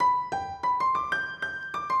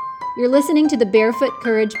You're listening to the Barefoot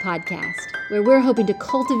Courage podcast, where we're hoping to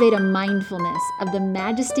cultivate a mindfulness of the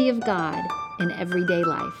majesty of God in everyday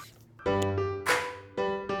life.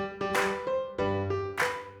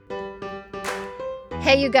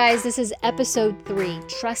 Hey, you guys, this is episode 3,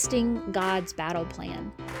 Trusting God's Battle Plan.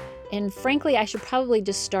 And frankly, I should probably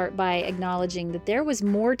just start by acknowledging that there was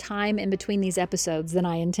more time in between these episodes than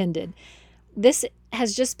I intended. This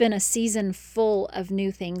has just been a season full of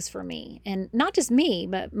new things for me. And not just me,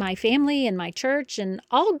 but my family and my church and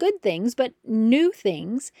all good things, but new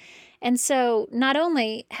things. And so not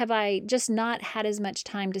only have I just not had as much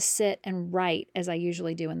time to sit and write as I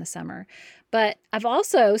usually do in the summer, but I've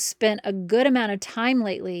also spent a good amount of time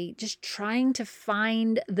lately just trying to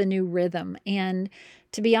find the new rhythm. And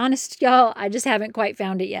to be honest, y'all, I just haven't quite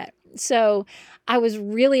found it yet. So I was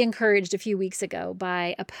really encouraged a few weeks ago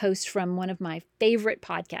by a post from one of my favorite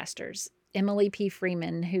podcasters, Emily P.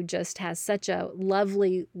 Freeman, who just has such a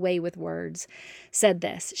lovely way with words, said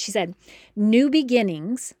this. She said, "New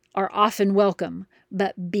beginnings are often welcome,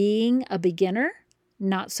 but being a beginner,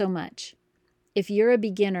 not so much. If you're a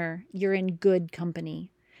beginner, you're in good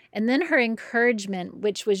company." And then her encouragement,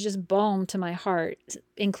 which was just balm to my heart,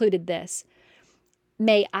 included this.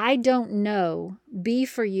 "May I don't know be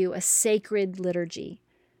for you a sacred liturgy.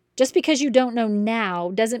 Just because you don't know now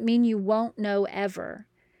doesn't mean you won't know ever.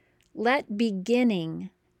 Let beginning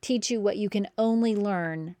teach you what you can only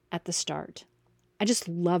learn at the start." I just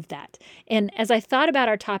love that. And as I thought about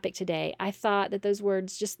our topic today, I thought that those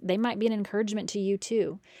words they might be an encouragement to you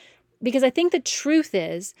too. Because I think the truth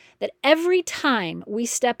is that every time we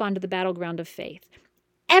step onto the battleground of faith,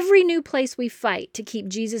 every new place we fight to keep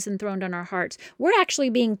Jesus enthroned on our hearts, we're actually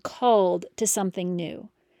being called to something new.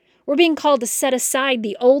 We're being called to set aside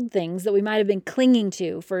the old things that we might have been clinging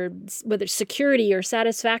to for whether it's security or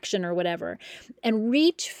satisfaction or whatever, and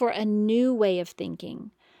reach for a new way of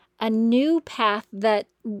thinking, a new path that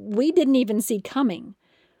we didn't even see coming.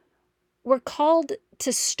 We're called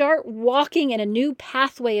to start walking in a new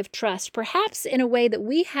pathway of trust, perhaps in a way that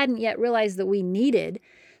we hadn't yet realized that we needed,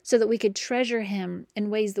 so that we could treasure Him in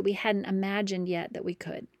ways that we hadn't imagined yet that we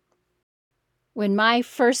could. When my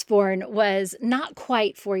firstborn was not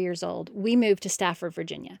quite 4 years old, we moved to Stafford,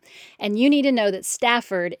 Virginia. And you need to know that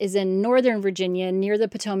Stafford is in northern Virginia near the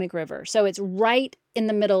Potomac River. So it's right in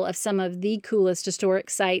the middle of some of the coolest historic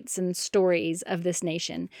sites and stories of this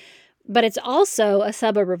nation. But it's also a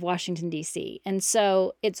suburb of Washington, D.C. And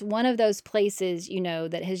so it's one of those places,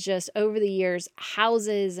 that has just over the years,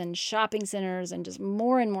 houses and shopping centers and just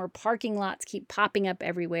more and more parking lots keep popping up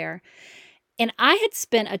everywhere. And I had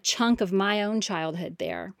spent a chunk of my own childhood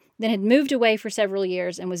there, then had moved away for several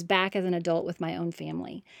years and was back as an adult with my own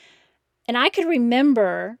family. And I could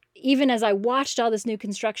remember, even as I watched all this new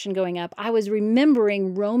construction going up, I was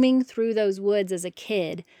remembering roaming through those woods as a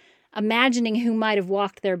kid, imagining who might have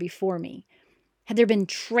walked there before me. Had there been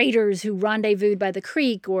traders who rendezvoused by the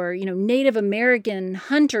creek, or, Native American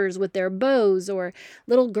hunters with their bows, or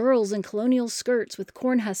little girls in colonial skirts with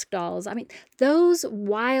cornhusk dolls? I mean, those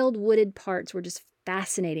wild wooded parts were just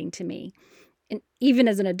fascinating to me. And even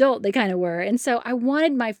as an adult, they kind of were. And so I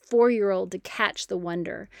wanted my 4-year-old to catch the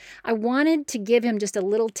wonder. I wanted to give him just a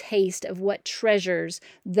little taste of what treasures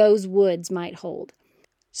those woods might hold.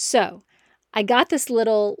 So I got this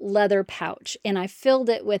little leather pouch and I filled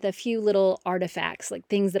it with a few little artifacts, like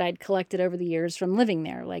things that I'd collected over the years from living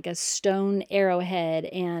there, like a stone arrowhead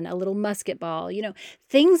and a little musket ball,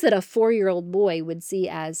 things that a 4-year-old boy would see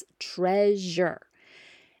as treasure.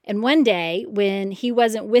 And one day when he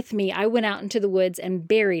wasn't with me, I went out into the woods and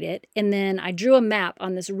buried it. And then I drew a map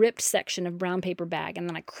on this ripped section of brown paper bag. And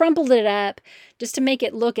then I crumpled it up just to make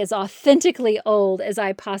it look as authentically old as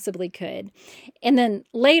I possibly could. And then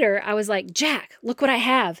later I was like, "Jack, look what I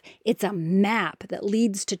have. It's a map that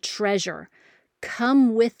leads to treasure.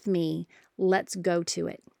 Come with me. Let's go to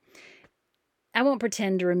it." I won't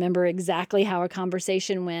pretend to remember exactly how our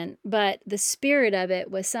conversation went, but the spirit of it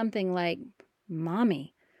was something like,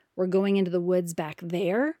 "Mommy, we're going into the woods back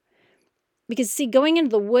there?" Because, see, going into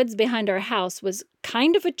the woods behind our house was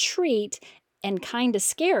kind of a treat and kind of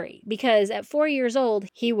scary, because at 4 years old,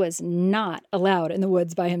 he was not allowed in the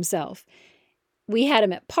woods by himself. We had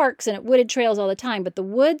him at parks and at wooded trails all the time, but the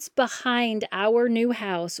woods behind our new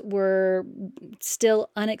house were still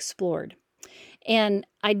unexplored. And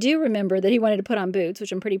I do remember that he wanted to put on boots,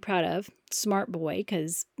 which I'm pretty proud of. Smart boy,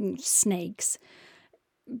 because snakes.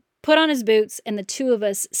 Put on his boots, and the two of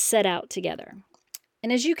us set out together.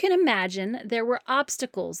 And as you can imagine, there were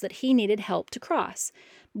obstacles that he needed help to cross.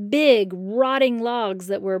 Big, rotting logs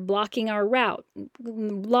that were blocking our route,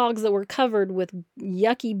 logs that were covered with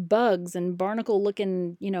yucky bugs and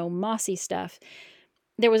barnacle-looking, mossy stuff.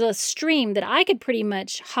 there was a stream that I could pretty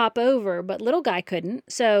much hop over, but little guy couldn't.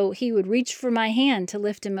 So he would reach for my hand to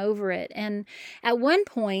lift him over it. And at one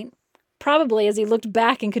point, probably as he looked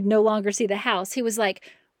back and could no longer see the house, he was like,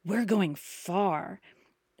 "We're going far."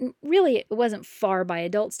 Really, it wasn't far by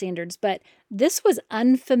adult standards, but this was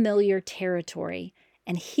unfamiliar territory,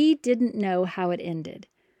 and he didn't know how it ended.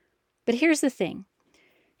 But here's the thing.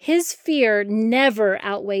 His fear never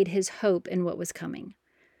outweighed his hope in what was coming.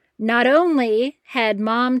 Not only had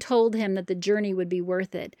Mom told him that the journey would be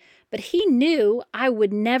worth it, but he knew I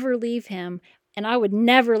would never leave him and I would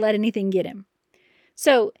never let anything get him.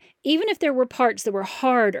 So even if there were parts that were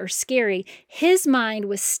hard or scary, his mind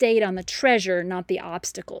was stayed on the treasure, not the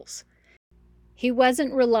obstacles. He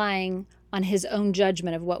wasn't relying on his own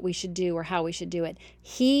judgment of what we should do or how we should do it.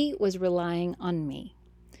 He was relying on me.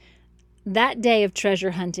 That day of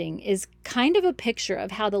treasure hunting is kind of a picture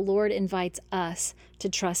of how the Lord invites us to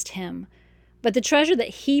trust Him. But the treasure that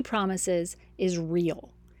He promises is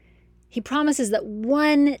real. He promises that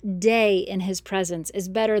one day in His presence is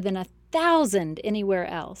better than 1,000 anywhere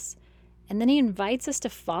else. And then He invites us to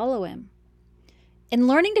follow Him. In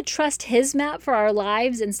learning to trust His map for our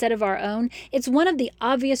lives instead of our own, it's one of the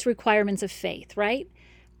obvious requirements of faith, right?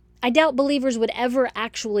 I doubt believers would ever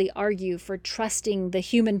actually argue for trusting the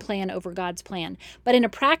human plan over God's plan. But in a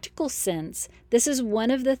practical sense, this is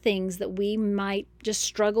one of the things that we might just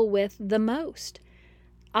struggle with the most.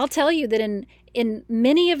 I'll tell you that in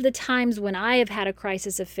many of the times when I have had a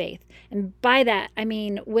crisis of faith, and by that I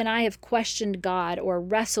mean when I have questioned God or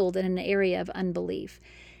wrestled in an area of unbelief,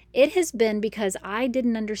 it has been because I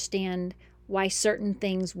didn't understand why certain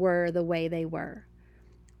things were the way they were.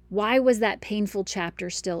 Why was that painful chapter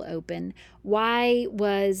still open? Why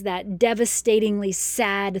was that devastatingly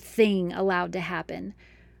sad thing allowed to happen?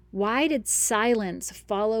 Why did silence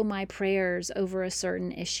follow my prayers over a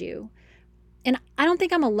certain issue? And I don't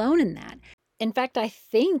think I'm alone in that. In fact, I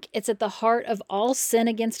think it's at the heart of all sin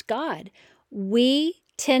against God. We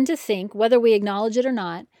tend to think, whether we acknowledge it or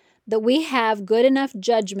not, that we have good enough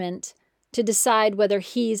judgment to decide whether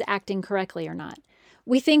He's acting correctly or not.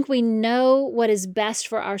 We think we know what is best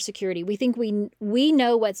for our security. We think we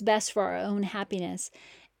know what's best for our own happiness.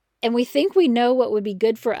 And we think we know what would be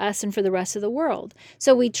good for us and for the rest of the world.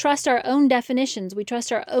 So we trust our own definitions. We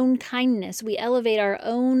trust our own kindness. We elevate our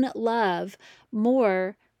own love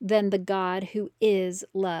more than the God who is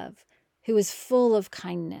love, who is full of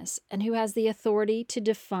kindness, and who has the authority to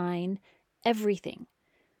define everything.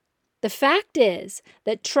 The fact is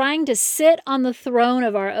that trying to sit on the throne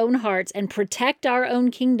of our own hearts and protect our own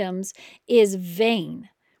kingdoms is vain.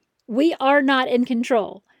 We are not in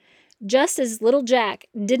control. Just as little Jack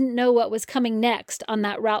didn't know what was coming next on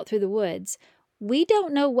that route through the woods, we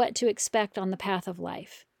don't know what to expect on the path of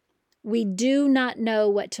life. We do not know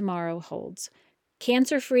what tomorrow holds.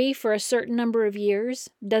 Cancer-free for a certain number of years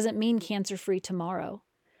doesn't mean cancer-free tomorrow.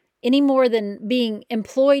 Any more than being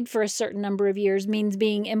employed for a certain number of years means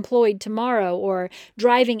being employed tomorrow, or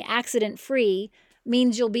driving accident-free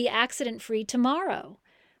means you'll be accident-free tomorrow.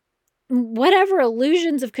 Whatever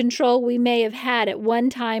illusions of control we may have had at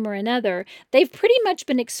one time or another, they've pretty much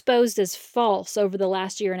been exposed as false over the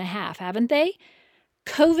last year and a half, haven't they?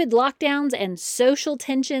 COVID lockdowns and social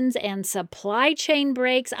tensions and supply chain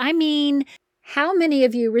breaks. I mean, how many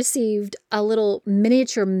of you received a little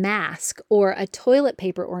miniature mask or a toilet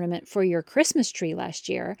paper ornament for your Christmas tree last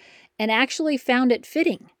year and actually found it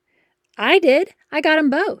fitting? I did. I got them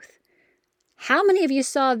both. How many of you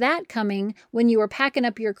saw that coming when you were packing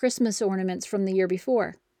up your Christmas ornaments from the year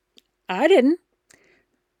before? I didn't.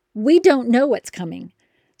 We don't know what's coming.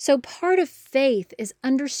 So part of faith is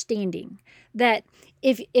understanding that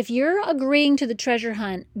if you're agreeing to the treasure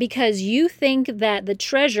hunt because you think that the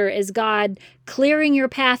treasure is God clearing your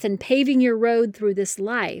path and paving your road through this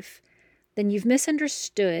life, then you've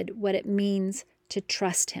misunderstood what it means to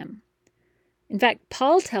trust Him. In fact,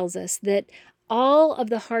 Paul tells us that all of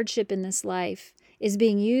the hardship in this life is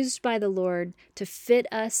being used by the Lord to fit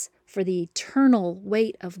us for the eternal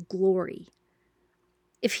weight of glory.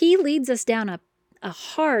 If He leads us down a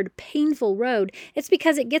hard, painful road, it's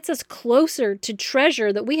because it gets us closer to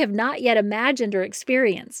treasure that we have not yet imagined or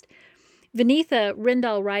experienced. Vinitha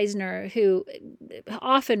Rendall Reisner, who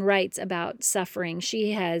often writes about suffering,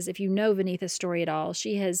 she has, if you know Vinitha's story at all,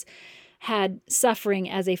 she has had suffering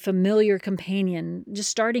as a familiar companion,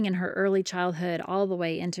 just starting in her early childhood all the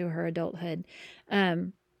way into her adulthood.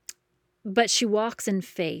 But she walks in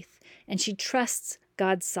faith and she trusts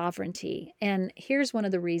God's sovereignty. And here's one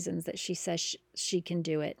of the reasons that she says she can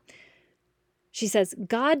do it. She says,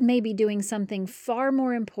 God may be doing something far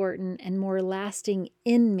more important and more lasting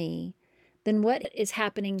in me than what is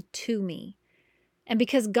happening to me. And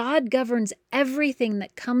because God governs everything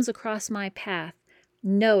that comes across my path,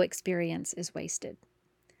 no experience is wasted.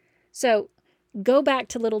 So go back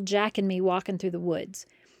to little Jack and me walking through the woods.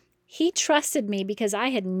 He trusted me because I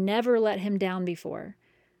had never let him down before.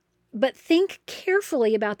 But think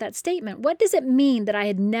carefully about that statement. What does it mean that I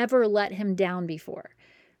had never let him down before?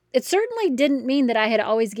 It certainly didn't mean that I had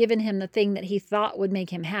always given him the thing that he thought would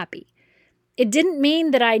make him happy. It didn't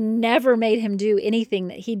mean that I never made him do anything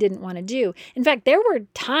that he didn't want to do. In fact, there were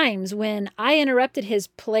times when I interrupted his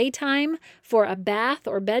playtime for a bath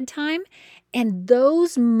or bedtime, and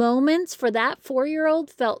those moments for that 4-year-old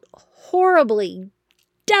felt horribly,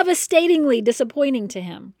 devastatingly disappointing to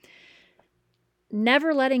him.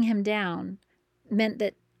 Never letting him down meant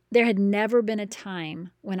that there had never been a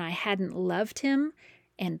time when I hadn't loved him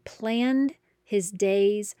and planned his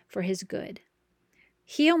days for his good.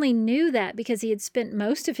 He only knew that because he had spent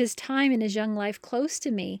most of his time in his young life close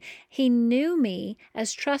to me. He knew me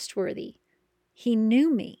as trustworthy. He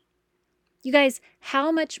knew me. You guys,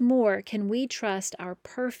 how much more can we trust our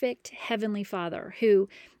perfect Heavenly Father, who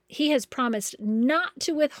He has promised not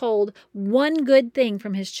to withhold one good thing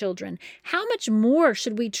from His children? How much more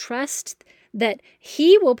should we trust that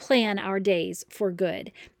He will plan our days for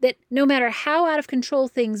good, that no matter how out of control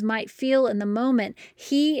things might feel in the moment,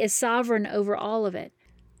 He is sovereign over all of it?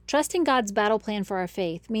 Trusting God's battle plan for our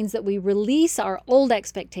faith means that we release our old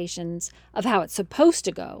expectations of how it's supposed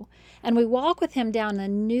to go, and we walk with Him down a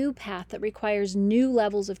new path that requires new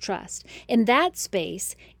levels of trust. In that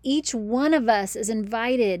space, each one of us is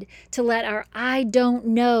invited to let our I don't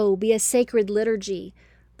know be a sacred liturgy,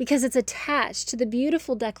 because it's attached to the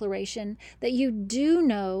beautiful declaration that you do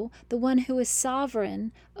know the one who is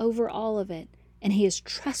sovereign over all of it, and He is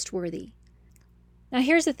trustworthy. Now,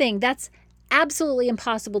 here's the thing. That's absolutely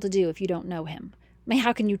impossible to do if you don't know Him. I mean,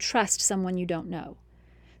 how can you trust someone you don't know?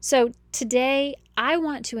 So today, I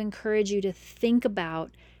want to encourage you to think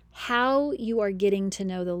about how you are getting to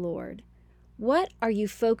know the Lord. What are you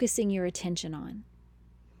focusing your attention on?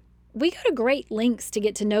 We go to great lengths to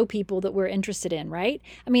get to know people that we're interested in, right?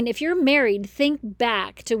 I mean, if you're married, think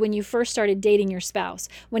back to when you first started dating your spouse.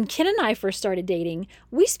 When Ken and I first started dating,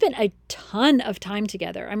 we spent a ton of time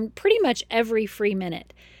together. I mean, pretty much every free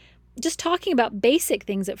minute. Just talking about basic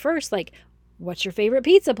things at first, like what's your favorite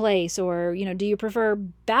pizza place? Or, do you prefer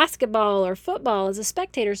basketball or football as a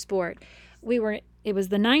spectator sport? It was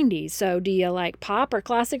the 90s. So do you like pop or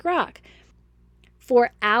classic rock?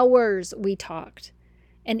 For hours we talked.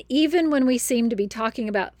 And even when we seemed to be talking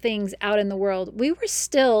about things out in the world, we were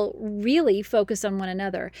still really focused on one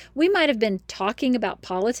another. We might have been talking about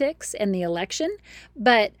politics and the election,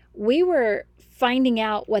 but we were finding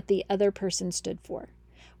out what the other person stood for.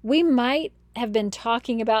 We might have been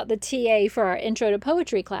talking about the TA for our intro to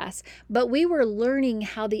poetry class, but we were learning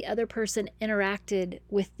how the other person interacted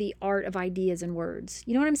with the art of ideas and words.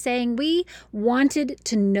 You know what I'm saying? We wanted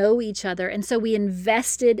to know each other, and so we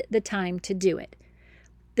invested the time to do it.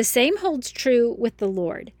 The same holds true with the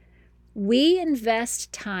Lord. We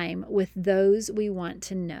invest time with those we want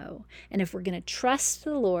to know. And if we're going to trust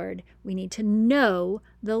the Lord, we need to know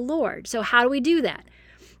the Lord. So how do we do that?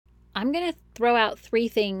 I'm going to throw out 3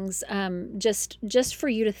 things just for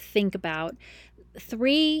you to think about.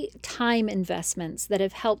 3 time investments that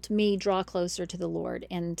have helped me draw closer to the Lord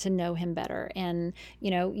and to know Him better. And,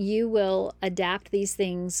 you will adapt these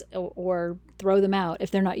things or throw them out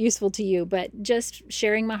if they're not useful to you, but just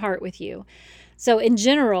sharing my heart with you. So in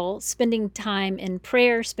general, spending time in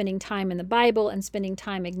prayer, spending time in the Bible, and spending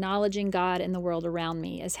time acknowledging God and the world around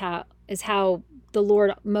me is how the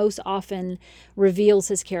Lord most often reveals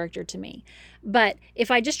His character to me. But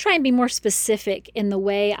if I just try and be more specific in the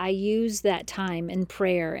way I use that time in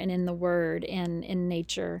prayer and in the Word and in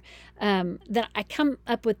nature, then I come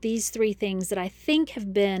up with these 3 things that I think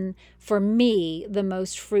have been, for me, the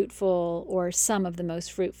most fruitful, or some of the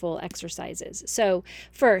most fruitful exercises. So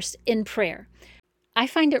first, in prayer, I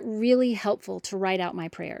find it really helpful to write out my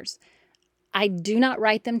prayers. I do not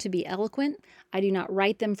write them to be eloquent. I do not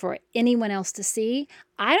write them for anyone else to see.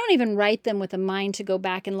 I don't even write them with a mind to go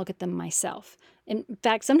back and look at them myself. In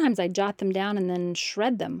fact, sometimes I jot them down and then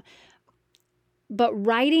shred them. But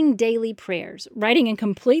writing daily prayers, writing in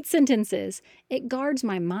complete sentences, it guards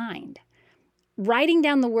my mind. Writing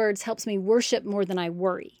down the words helps me worship more than I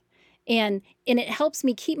worry. And it helps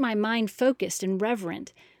me keep my mind focused and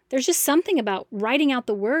reverent. There's just something about writing out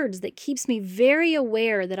the words that keeps me very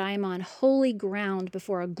aware that I am on holy ground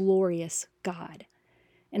before a glorious God.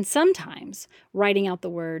 And sometimes writing out the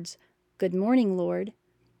words, "Good morning, Lord,"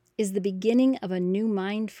 is the beginning of a new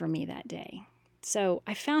mind for me that day. So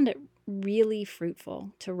I found it really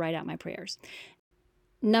fruitful to write out my prayers.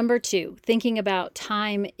 Number 2, thinking about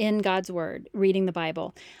time in God's Word, reading the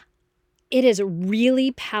Bible. It is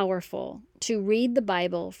really powerful to read the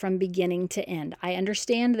Bible from beginning to end. I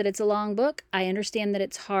understand that it's a long book. I understand that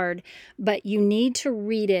it's hard, but you need to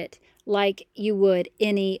read it like you would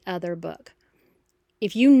any other book.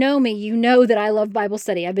 If you know me, you know that I love Bible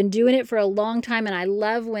study. I've been doing it for a long time, and I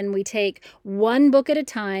love when we take one book at a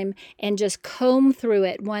time and just comb through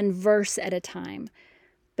it one verse at a time.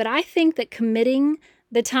 But I think that committing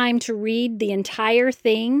the time to read the entire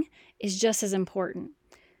thing is just as important.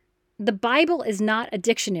 The Bible is not a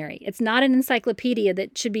dictionary. It's not an encyclopedia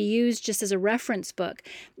that should be used just as a reference book.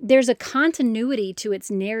 There's a continuity to its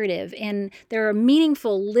narrative, and there are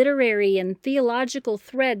meaningful literary and theological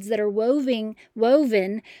threads that are woven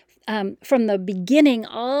from the beginning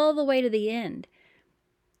all the way to the end.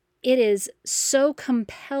 It is so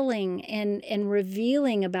compelling and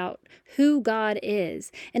revealing about who God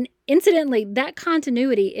is. And incidentally, that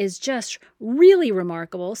continuity is just really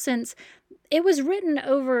remarkable, since it was written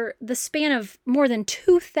over the span of more than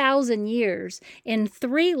 2,000 years in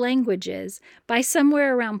 3 languages by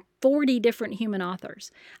somewhere around 40 different human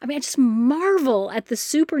authors. I mean, I just marvel at the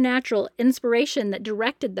supernatural inspiration that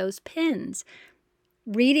directed those pens.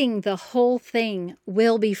 Reading the whole thing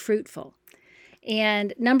will be fruitful.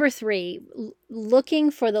 And number 3,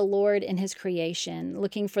 looking for the Lord in His creation,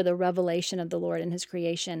 looking for the revelation of the Lord in His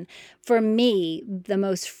creation. For me, the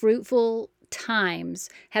most fruitful times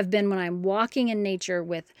have been when I'm walking in nature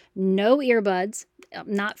with no earbuds,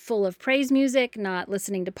 not full of praise music, not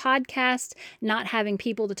listening to podcasts, not having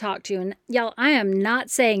people to talk to. And y'all, I am not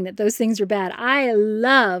saying that those things are bad. I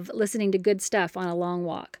love listening to good stuff on a long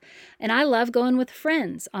walk. And I love going with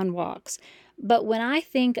friends on walks. But when I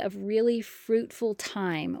think of really fruitful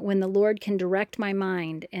time, when the Lord can direct my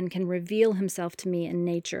mind and can reveal Himself to me in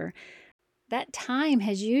nature, that time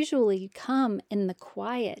has usually come in the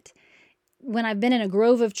quiet. When I've been in a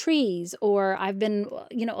grove of trees, or I've been,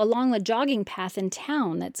 along the jogging path in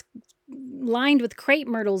town that's lined with crepe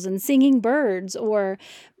myrtles and singing birds, or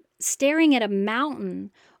staring at a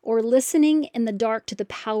mountain, or listening in the dark to the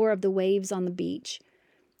power of the waves on the beach.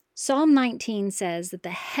 Psalm 19 says that the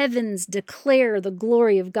heavens declare the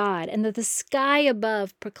glory of God, and that the sky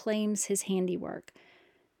above proclaims His handiwork.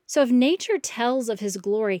 So if nature tells of His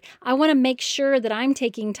glory, I want to make sure that I'm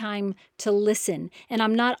taking time to listen, and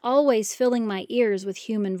I'm not always filling my ears with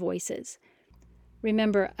human voices.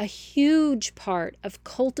 Remember, a huge part of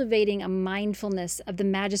cultivating a mindfulness of the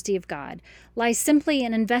majesty of God lies simply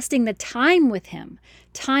in investing the time with Him,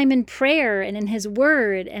 time in prayer and in His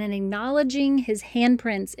Word, and in acknowledging His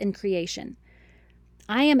handprints in creation.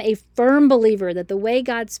 I am a firm believer that the way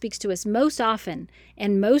God speaks to us most often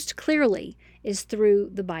and most clearly is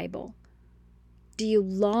through the Bible. Do you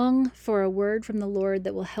long for a word from the Lord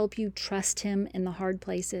that will help you trust Him in the hard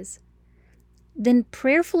places? Then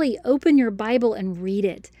prayerfully open your Bible and read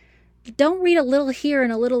it. Don't read a little here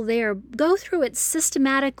and a little there. Go through it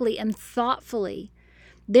systematically and thoughtfully.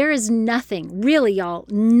 There is nothing, really y'all,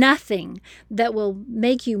 nothing that will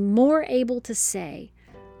make you more able to say,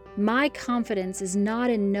 "My confidence is not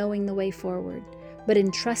in knowing the way forward, but in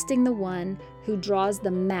trusting the one who draws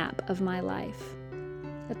the map of my life."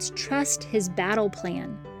 Let's trust His battle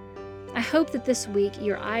plan. I hope that this week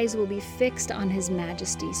your eyes will be fixed on His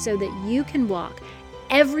majesty, so that you can walk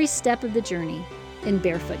every step of the journey in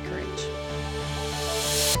barefoot courage.